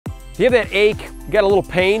You have that ache, you got a little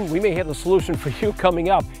pain, we may have the solution for you coming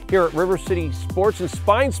up here at River City Sports and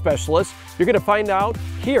Spine Specialists. You're going to find out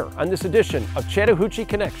here on this edition of Chattahoochee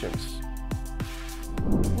Connections.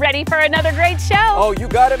 Ready for another great show? Oh, you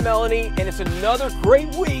got it, Melanie, and it's another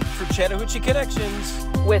great week for Chattahoochee Connections.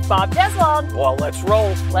 With Bob Jeswald. Well, let's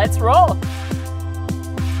roll. Let's roll.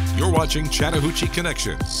 You're watching Chattahoochee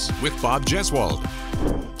Connections with Bob Jeswald,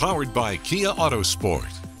 powered by Kia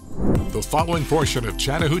Autosport. The following portion of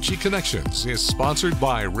Chattahoochee Connections is sponsored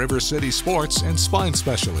by River City Sports and Spine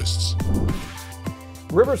Specialists.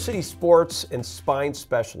 River City Sports and Spine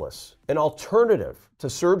Specialists, an alternative to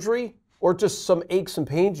surgery or just some aches and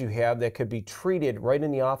pains you have that could be treated right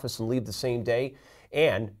in the office and leave the same day,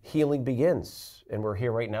 and healing begins. And we're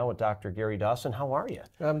here right now with Dr. Gary Dawson. How are you?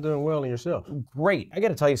 I'm doing well, and yourself? Great. I got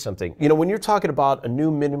to tell you something. You know, when you're talking about a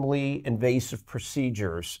new minimally invasive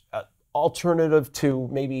procedures, alternative to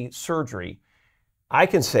maybe surgery, I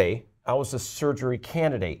can say I was a surgery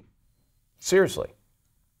candidate. Seriously.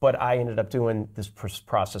 But I ended up doing this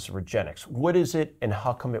process of Regenexx. What is it, and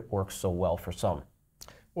how come it works so well for some?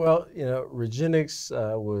 Well, you know, Regenexx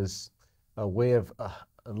was a way of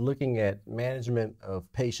looking at management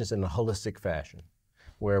of patients in a holistic fashion,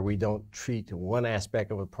 where we don't treat one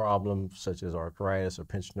aspect of a problem, such as arthritis or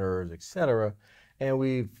pinched nerves, etc., and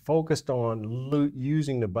we focused on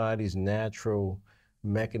using the body's natural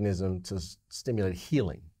mechanism to stimulate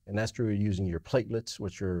healing. And that's through using your platelets,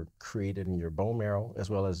 which are created in your bone marrow, as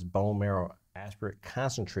well as bone marrow aspirate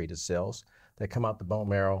concentrated cells that come out the bone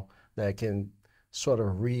marrow that can sort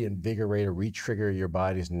of reinvigorate or re-trigger your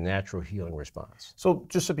body's natural healing response. So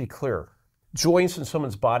just to be clear, joints in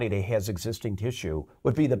someone's body that has existing tissue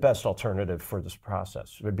would be the best alternative for this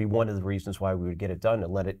process. It would be one of the reasons why we would get it done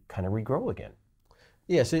and let it kind of regrow again.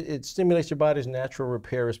 Yes, it stimulates your body's natural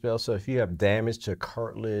repair response. So if you have damage to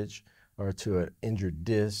cartilage or to an injured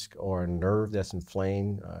disc or a nerve that's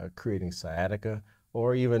inflamed, creating sciatica,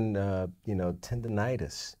 or even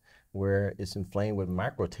tendinitis, where it's inflamed with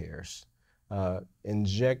micro tears,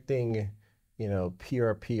 injecting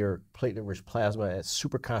PRP or platelet-rich plasma at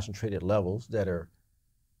super concentrated levels that are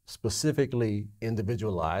specifically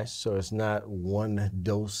individualized. So it's not one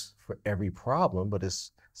dose for every problem, but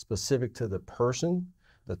it's specific to the person,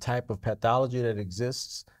 the type of pathology that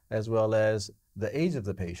exists, as well as the age of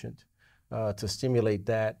the patient, to stimulate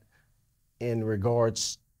that in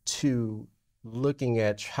regards to looking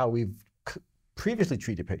at how we've previously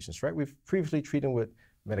treated patients, right? We've previously treated them with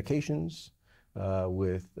medications,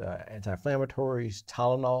 with anti-inflammatories,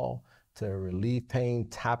 Tylenol to relieve pain,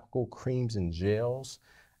 topical creams and gels,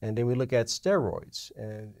 and then we look at steroids.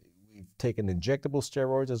 And we've taken injectable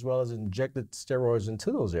steroids as well as injected steroids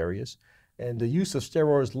into those areas. And the use of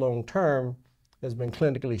steroids long-term has been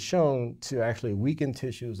clinically shown to actually weaken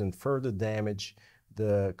tissues and further damage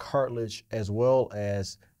the cartilage, as well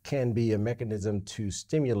as can be a mechanism to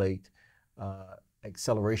stimulate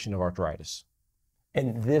acceleration of arthritis.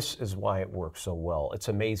 And this is why it works so well. It's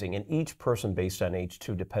amazing. And each person based on age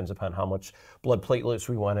too depends upon how much blood platelets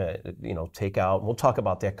we want to take out. And we'll talk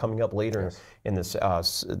about that coming up later Yes.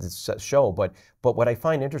 in this show. But what I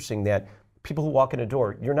find interesting, that people who walk in the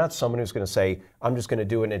door, you're not someone who's going to say, I'm just going to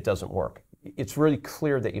do it and it doesn't work. It's really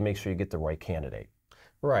clear that you make sure you get the right candidate.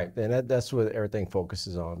 Right, and that's what everything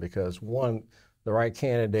focuses on, because one, the right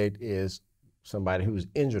candidate is somebody who's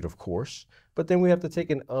injured, of course, but then we have to take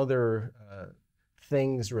in other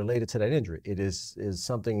things related to that injury. It is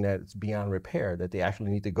something that's beyond repair, that they actually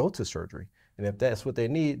need to go to surgery. And if that's what they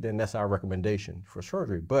need, then that's our recommendation for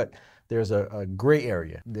surgery. But there's a gray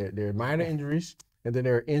area. There are minor injuries, and then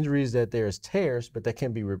there are injuries that there's tears, but that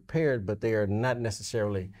can be repaired, but they are not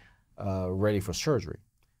necessarily ready for surgery.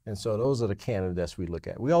 And so those are the candidates we look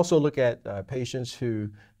at. We also look at patients who,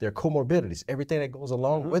 their comorbidities, everything that goes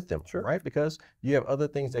along with them, Sure. right? Because you have other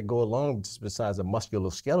things that go along besides a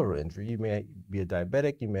musculoskeletal injury. You may be a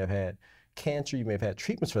diabetic, you may have had cancer, you may have had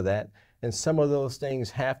treatments for that, and some of those things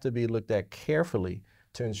have to be looked at carefully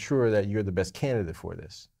to ensure that you're the best candidate for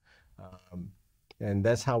this. And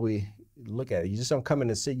that's how we look at it. You just don't come in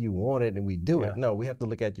and say you want it and we do it. No, we have to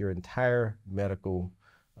look at your entire medical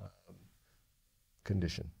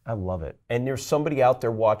condition. I love it. And there's somebody out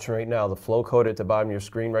there watching right now. The flow code at the bottom of your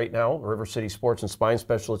screen right now, River City Sports and Spine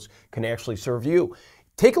Specialists, can actually serve you.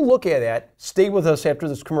 Take a look at that. Stay with us after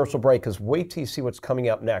this commercial break, because wait till you see what's coming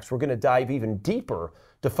up next. We're going to dive even deeper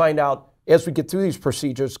to find out, as we get through these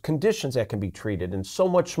procedures, conditions that can be treated and so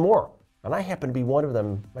much more. And I happen to be one of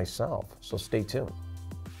them myself, so stay tuned.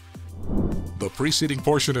 The preceding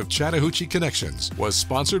portion of Chattahoochee Connections was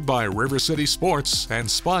sponsored by River City Sports and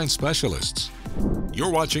Spine Specialists.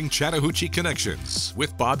 You're watching Chattahoochee Connections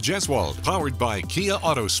with Bob Jeswald, powered by Kia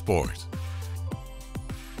Autosport.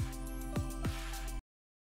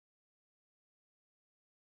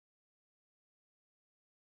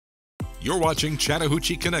 You're watching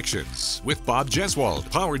Chattahoochee Connections with Bob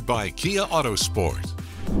Jeswald, powered by Kia Autosport.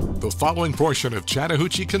 The following portion of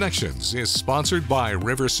Chattahoochee Connections is sponsored by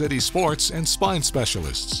River City Sports and Spine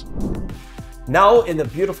Specialists. Now in the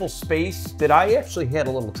beautiful space that I actually had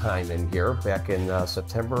a little time in here back in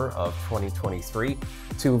September of 2023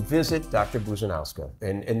 to visit Dr. Buzanowska.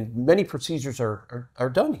 And many procedures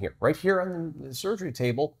are done here, right here on the surgery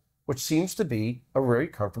table, which seems to be a very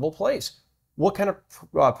comfortable place. What kind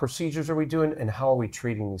of procedures are we doing and how are we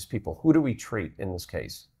treating these people? Who do we treat in this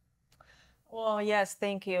case? Well, yes,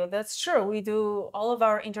 thank you. That's true. We do all of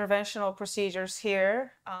our interventional procedures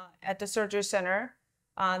here at the surgery center.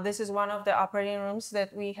 This is one of the operating rooms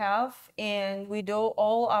that we have, and we do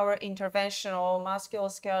all our interventional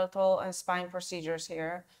musculoskeletal and spine procedures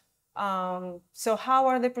here. So how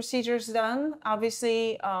are the procedures done?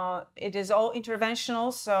 Obviously, it is all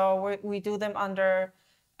interventional, so we do them under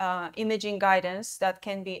imaging guidance that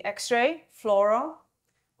can be X-ray, fluoro,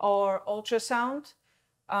 or ultrasound.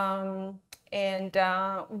 And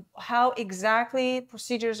how exactly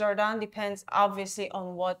procedures are done depends obviously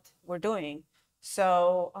on what we're doing.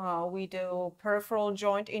 So we do peripheral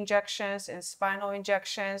joint injections and spinal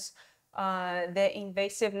injections. The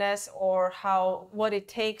invasiveness or what it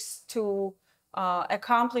takes to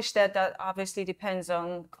accomplish that obviously depends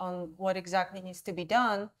on what exactly needs to be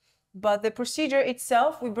done. But the procedure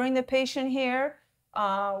itself, we bring the patient here.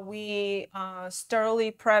 We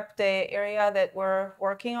sterilely prep the area that we're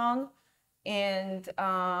working on, and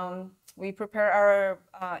we prepare our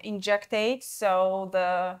injectates, so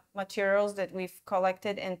the materials that we've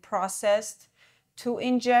collected and processed to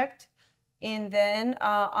inject. And then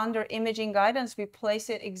under imaging guidance, we place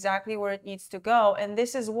it exactly where it needs to go. And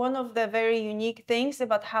this is one of the very unique things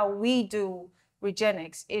about how we do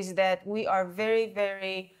Regenexx, is that we are very,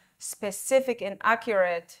 very specific and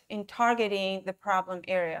accurate in targeting the problem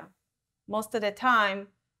area. Most of the time,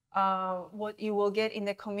 what you will get in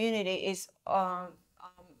the community is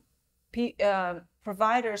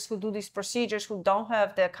providers who do these procedures who don't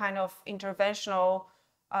have the kind of interventional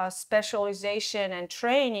specialization and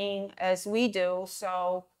training as we do.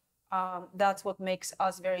 So that's what makes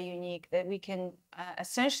us very unique, that we can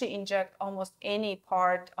essentially inject almost any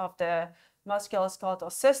part of the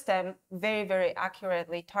musculoskeletal system very, very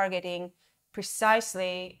accurately, targeting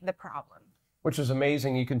precisely the problem. Which is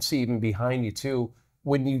amazing. You can see even behind you too,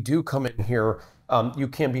 when you do come in here, you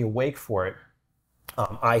can be awake for it.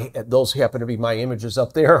 Those happen to be my images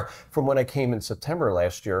up there from when I came in September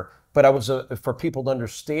last year. But I was, for people to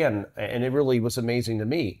understand, and it really was amazing to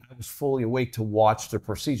me, I was fully awake to watch the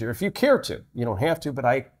procedure. If you care to, you don't have to, but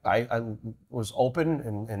I was open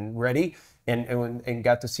and ready and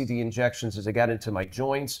got to see the injections as I got into my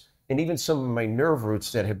joints and even some of my nerve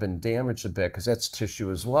roots that have been damaged a bit, because that's tissue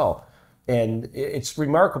as well. And it's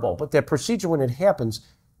remarkable. But that procedure, when it happens,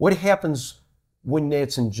 what happens when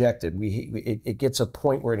it's injected? It gets a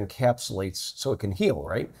point where it encapsulates so it can heal,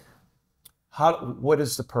 right? What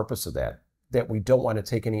is the purpose of that? That we don't want to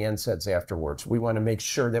take any NSAIDs afterwards. We want to make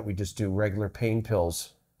sure that we just do regular pain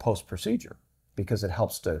pills post-procedure because it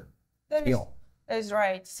helps to heal. That is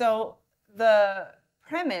right. So the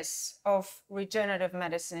premise of regenerative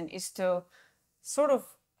medicine is to sort of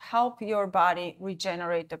help your body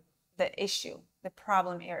regenerate the issue, the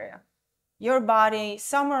problem area. Your body,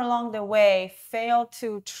 somewhere along the way, failed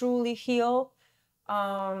to truly heal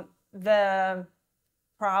the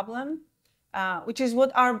problem, which is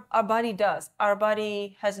what our body does. Our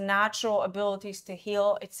body has natural abilities to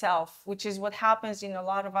heal itself, which is what happens in a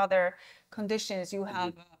lot of other conditions. You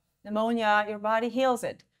have pneumonia, your body heals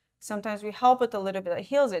it. Sometimes we help it a little bit, it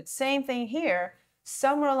heals it. Same thing here.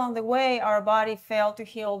 Somewhere along the way, our body failed to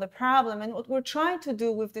heal the problem. And what we're trying to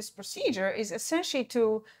do with this procedure is essentially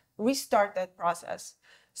to restart that process.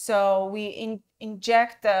 So we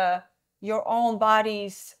inject your own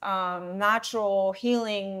body's natural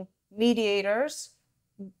healing mediators,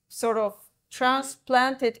 sort of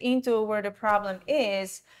transplant it into where the problem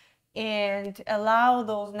is, and allow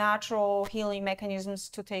those natural healing mechanisms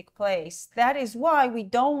to take place. That is why we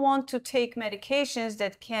don't want to take medications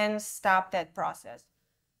that can stop that process.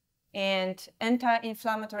 And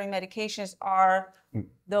anti-inflammatory medications are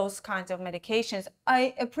those kinds of medications.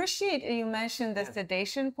 I appreciate you mentioned the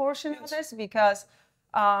sedation portion of this, because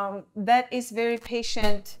that is very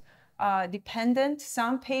patient dependent.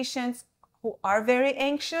 Some patients who are very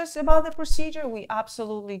anxious about the procedure, we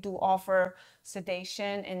absolutely do offer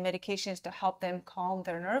sedation and medications to help them calm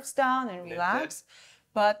their nerves down and relax.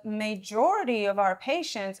 But majority of our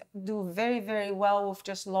patients do very, very well with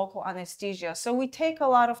just local anesthesia. So we take a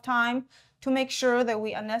lot of time to make sure that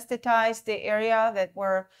we anesthetize the area that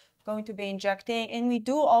we're going to be injecting. And we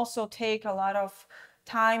do also take a lot of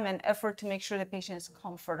time and effort to make sure the patient is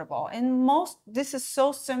comfortable. And this is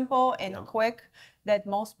so simple and quick that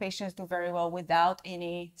most patients do very well without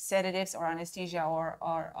any sedatives or anesthesia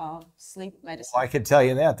or sleep medicine. Well, I can tell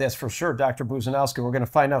you that, that's for sure. Dr. Buzanowska, we're going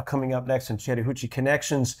to find out coming up next in Chattahoochee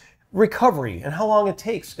Connections, recovery and how long it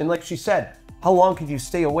takes. And like she said, how long could you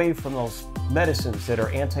stay away from those medicines that are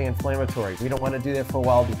anti-inflammatory? We don't want to do that for a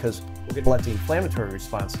while because we're going to let the inflammatory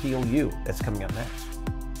response heal you. That's coming up next.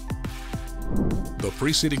 The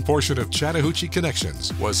preceding portion of Chattahoochee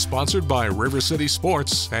Connections was sponsored by River City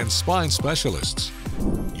Sports and Spine Specialists.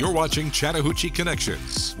 You're watching Chattahoochee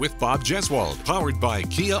Connections with Bob Jeswald, powered by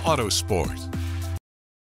Kia Autosport.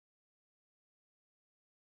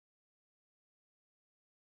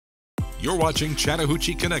 You're watching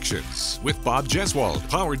Chattahoochee Connections with Bob Jeswald,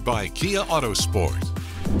 powered by Kia Autosport.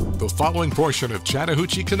 The following portion of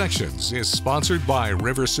Chattahoochee Connections is sponsored by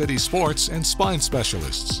River City Sports and Spine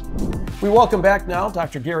Specialists. We welcome back now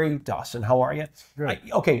Dr. Gary Dawson. How are you? Great.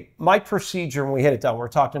 Okay, my procedure, when we hit it down, we're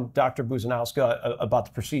talking to Dr. Buzanowska about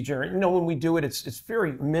the procedure. You know, when we do it, it's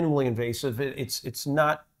very minimally invasive. It's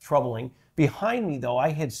not troubling. Behind me, though, I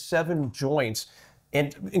had 7 joints,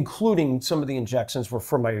 and including some of the injections were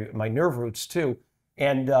for my nerve roots, too.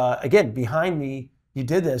 And again, behind me, you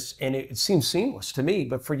did this, and it seems seamless to me.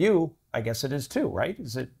 But for you, I guess it is too, right?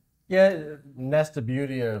 Is it? Yeah, and that's the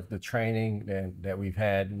beauty of the training that we've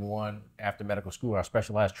had. One, after medical school, our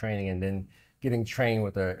specialized training, and then getting trained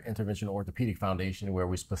with the Interventional Orthopedic Foundation, where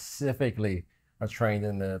we specifically are trained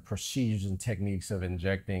in the procedures and techniques of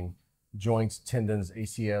injecting joints, tendons,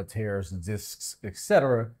 ACL tears, discs,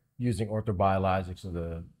 etc., using orthobiologics of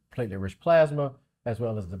the platelet-rich plasma, as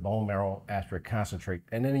well as the bone marrow aspirate concentrate.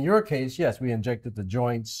 And then in your case, yes, we injected the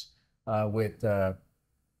joints with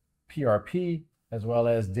PRP, as well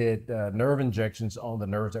as did nerve injections on the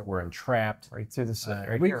nerves that were entrapped. Right through the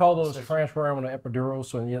center. We call those transforaminal epidurals.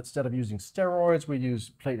 So instead of using steroids, we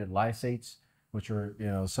use platelet lysates, which are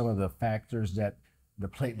some of the factors that the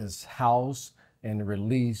platelets house and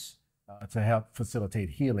release to help facilitate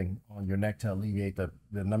healing on your neck to alleviate the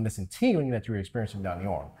numbness and tingling that you're experiencing down the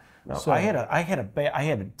arm. No, so I had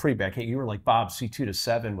a pretty bad case. You were like, Bob, C2 to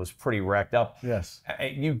 7 was pretty racked up. Yes.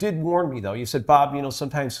 You did warn me though. You said, Bob,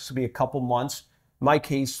 sometimes this will be a couple months. My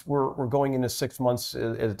case, we're going into 6 months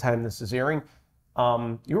at the time this is airing.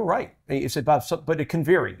 You were right. You said, Bob, but it can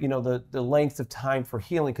vary. The length of time for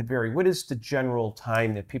healing could vary. What is the general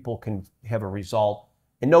time that people can have a result?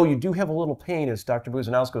 And no, you do have a little pain, as Dr.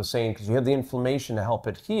 Buzanowska was saying, because you have the inflammation to help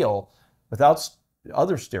it heal without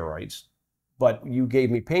other steroids. But you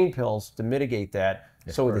gave me pain pills to mitigate that,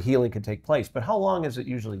 so the healing could take place. But how long does it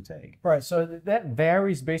usually take? Right, so that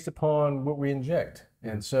varies based upon what we inject.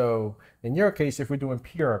 And so in your case, if we're doing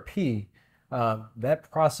PRP,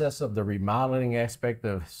 that process of the remodeling aspect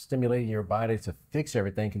of stimulating your body to fix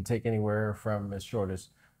everything can take anywhere from as short as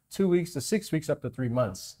 2 weeks to 6 weeks up to 3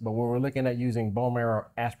 months. But when we're looking at using bone marrow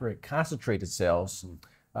aspirate concentrated cells,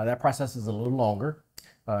 that process is a little longer.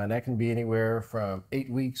 And that can be anywhere from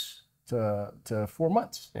 8 weeks to 4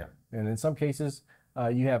 months. Yeah. And in some cases,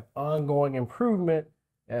 you have ongoing improvement,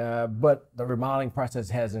 but the remodeling process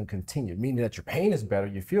hasn't continued, meaning that your pain is better,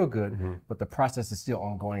 you feel good, but the process is still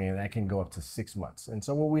ongoing, and that can go up to 6 months. And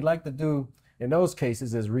so what we like to do in those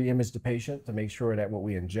cases is re-image the patient to make sure that what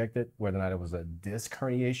we injected, whether or not it was a disc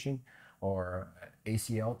herniation or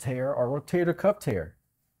ACL tear or rotator cuff tear,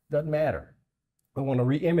 doesn't matter. We want to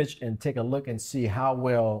re-image and take a look and see how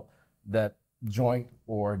well that joint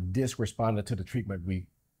or disc responded to the treatment we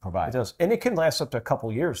provide. It does. And it can last up to a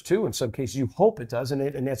couple years too. In some cases, you hope it does,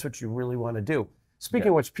 and that's what you really want to do. Speaking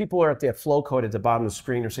of which, people are at that flow code at the bottom of the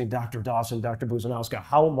screen. They're saying, Dr. Dawson, Dr. Buzanowska,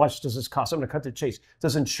 how much does this cost? I'm going to cut to the chase.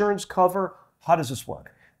 Does insurance cover? How does this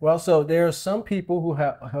work? Well, so there are some people who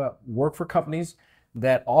have work for companies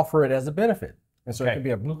that offer it as a benefit. And so it can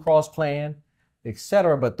be a Blue Cross plan,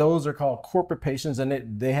 etc. But those are called corporate patients,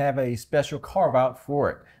 and they have a special carve out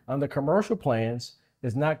for it. On the commercial plans,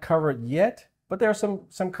 it's not covered yet, but there are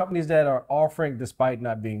some companies that are offering despite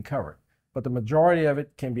not being covered. But the majority of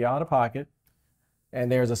it can be out of pocket,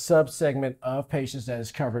 and there's a subsegment of patients that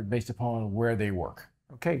is covered based upon where they work.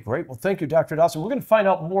 Okay, great. Well, thank you, Dr. Dawson. We're going to find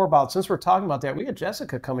out more about, since we're talking about that, we got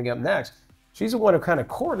Jessica coming up next. She's the one who kind of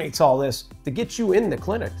coordinates all this to get you in the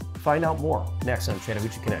clinic. Find out more next on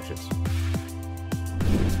Chattahoochee Connections.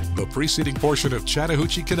 The preceding portion of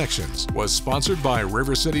Chattahoochee Connections was sponsored by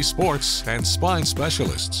River City Sports and Spine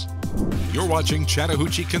Specialists. You're watching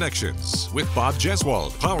Chattahoochee Connections with Bob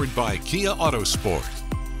Jeswald, powered by Kia Autosport.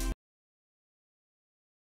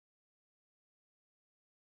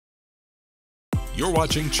 You're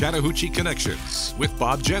watching Chattahoochee Connections with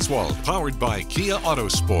Bob Jeswald, powered by Kia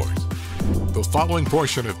Autosport. The following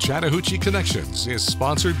portion of Chattahoochee Connections is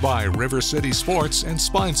sponsored by River City Sports and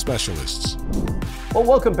Spine Specialists. Well,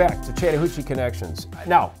 welcome back to Chattahoochee Connections.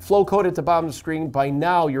 Now, flow code at the bottom of the screen. By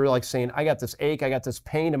now, you're like saying, I got this ache, I got this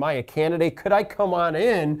pain. Am I a candidate? Could I come on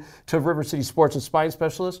in to River City Sports and Spine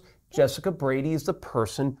Specialists? Jessica Brady is the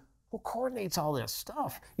person who coordinates all this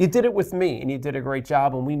stuff. You did it with me, and you did a great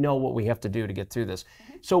job, and we know what we have to do to get through this.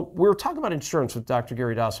 So we were talking about insurance with Dr.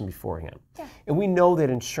 Gary Dawson beforehand. Yeah. And we know that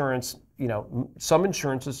insurance, you know, some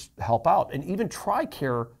insurances help out. And even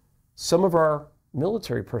TRICARE, some of our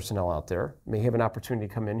military personnel out there may have an opportunity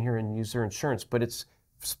to come in here and use their insurance, but it's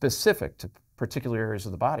specific to particular areas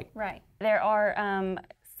of the body. Right. There are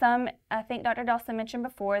some, I think Dr. Dawson mentioned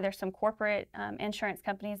before, there's some corporate insurance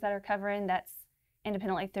companies that are covering that's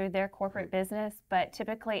independently through their corporate business, but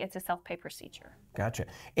typically it's a self-pay procedure. Gotcha.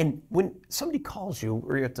 And when somebody calls you,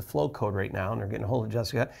 or you're at the flow code right now and they're getting a hold of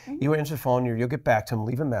Jessica, you answer the phone, you'll get back to them,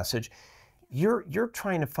 leave a message. You're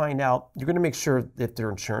trying to find out, you're going to make sure that their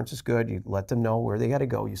insurance is good, you let them know where they got to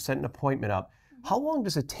go, you set an appointment up. How long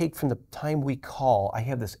does it take from the time we call, I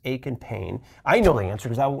have this ache and pain, I know the answer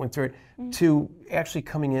because I went through it, to actually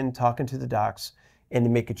coming in, talking to the docs,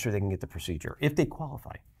 and making sure they can get the procedure, if they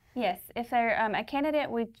qualify? Yes, if they're a candidate,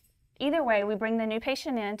 either way, we bring the new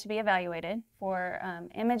patient in to be evaluated for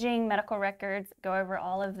imaging, medical records, go over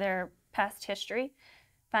all of their past history,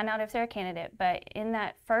 find out if they're a candidate. But in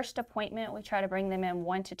that first appointment, we try to bring them in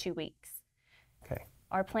 1 to 2 weeks. Okay.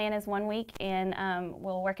 Our plan is 1 week, and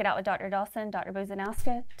we'll work it out with Dr. Dawson, Dr.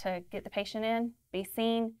 Buzanowska, to get the patient in, be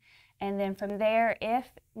seen. And then from there, if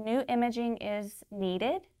new imaging is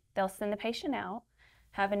needed, they'll send the patient out,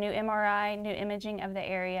 have a new MRI, new imaging of the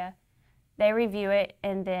area. They review it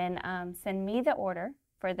and then send me the order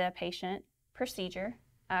for the patient procedure.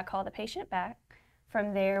 I call the patient back.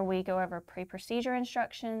 From there, we go over pre-procedure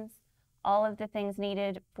instructions, all of the things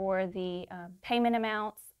needed for the payment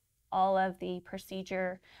amounts, all of the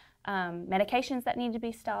procedure medications that need to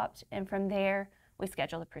be stopped, and from there, we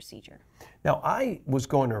schedule the procedure. Now, I was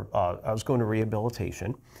going to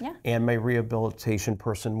rehabilitation, and my rehabilitation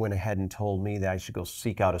person went ahead and told me that I should go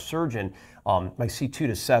seek out a surgeon. My C2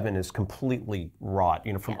 to 7 is completely wrought,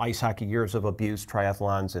 you know, from ice hockey, years of abuse,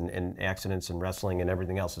 triathlons, and accidents and wrestling and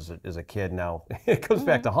everything else as a kid. Now it comes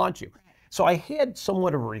back to haunt you. So I had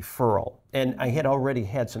somewhat of a referral, and I had already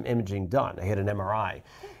had some imaging done. I had an MRI.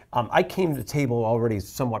 I came to the table already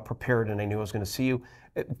somewhat prepared, and I knew I was going to see you.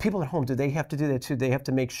 People at home, do they have to do that too? They have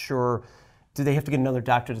to make sure, do they have to get another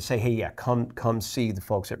doctor to say, hey, yeah, come see the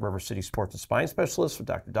folks at River City Sports and Spine Specialists with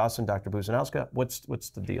Dr. Dawson, Dr. Buzanowska? What's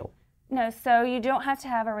the deal? No, so you don't have to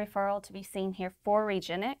have a referral to be seen here for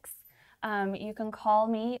Regenexx. You can call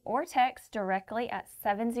me or text directly at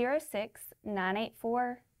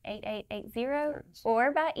 706-984-8880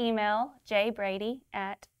 or by email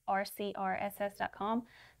jbrady@rcrss.com.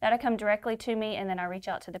 That'll come directly to me, and then I reach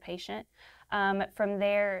out to the patient. From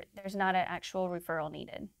there, there's not an actual referral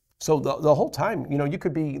needed. So the whole time, you know, you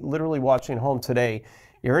could be literally watching home today,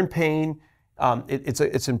 you're in pain.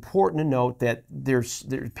 It's important to note that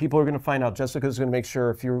people are going to find out. Jessica's going to make sure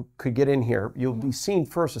if you could get in here, you'll be seen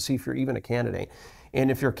first to see if you're even a candidate. And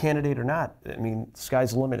if you're a candidate or not, I mean, the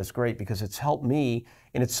sky's the limit. It's great because it's helped me,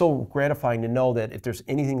 and it's so gratifying to know that if there's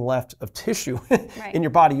anything left of tissue in your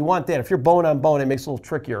body, you want that. If you're bone on bone, it makes it a little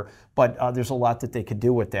trickier, but there's a lot that they could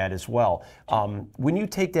do with that as well. When you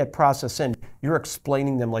take that process in, you're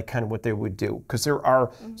explaining them like kind of what they would do, because there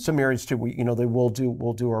are some areas too.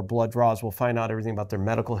 We'll do our blood draws. We'll find out everything about their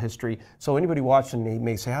medical history. So anybody watching, they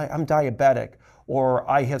may say, I'm diabetic, or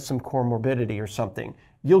I have some comorbidity or something.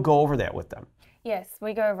 You'll go over that with them. Yes,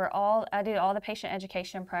 we go over I do all the patient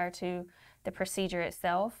education prior to the procedure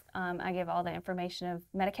itself. I give all the information of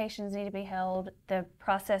medications need to be held, the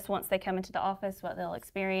process once they come into the office, what they'll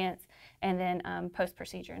experience, and then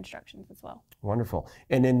post-procedure instructions as well. Wonderful.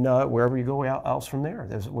 And then wherever you go else from there,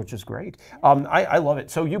 which is great. I love it.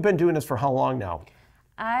 So you've been doing this for how long now?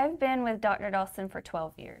 I've been with Dr. Dawson for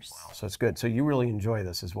 12 years. Wow, so it's good. So you really enjoy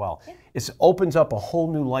this as well. Yeah. It opens up a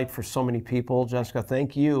whole new light for so many people. Jessica,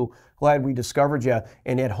 thank you glad we discovered you.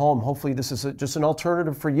 And at home, hopefully this is just an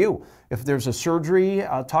alternative for you. If there's a surgery,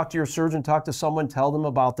 talk to your surgeon, talk to someone, tell them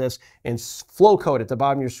about this, and flow code at the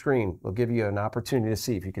bottom of your screen will give you an opportunity to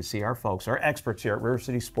see if you can see our folks, our experts here at River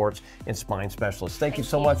City Sports and Spine Specialists. Thank you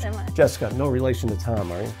so much. Jessica. No relation to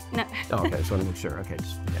Tom, are you? No. Oh, okay, just want to make sure. Okay,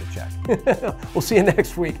 just gotta check. We'll see you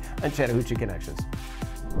next week on Chattahoochee Connections.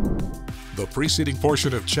 The preceding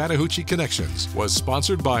portion of Chattahoochee Connections was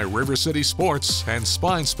sponsored by River City Sports and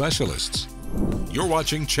Spine Specialists. You're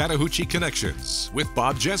watching Chattahoochee Connections with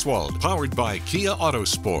Bob Jeswald, powered by Kia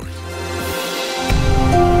Autosport.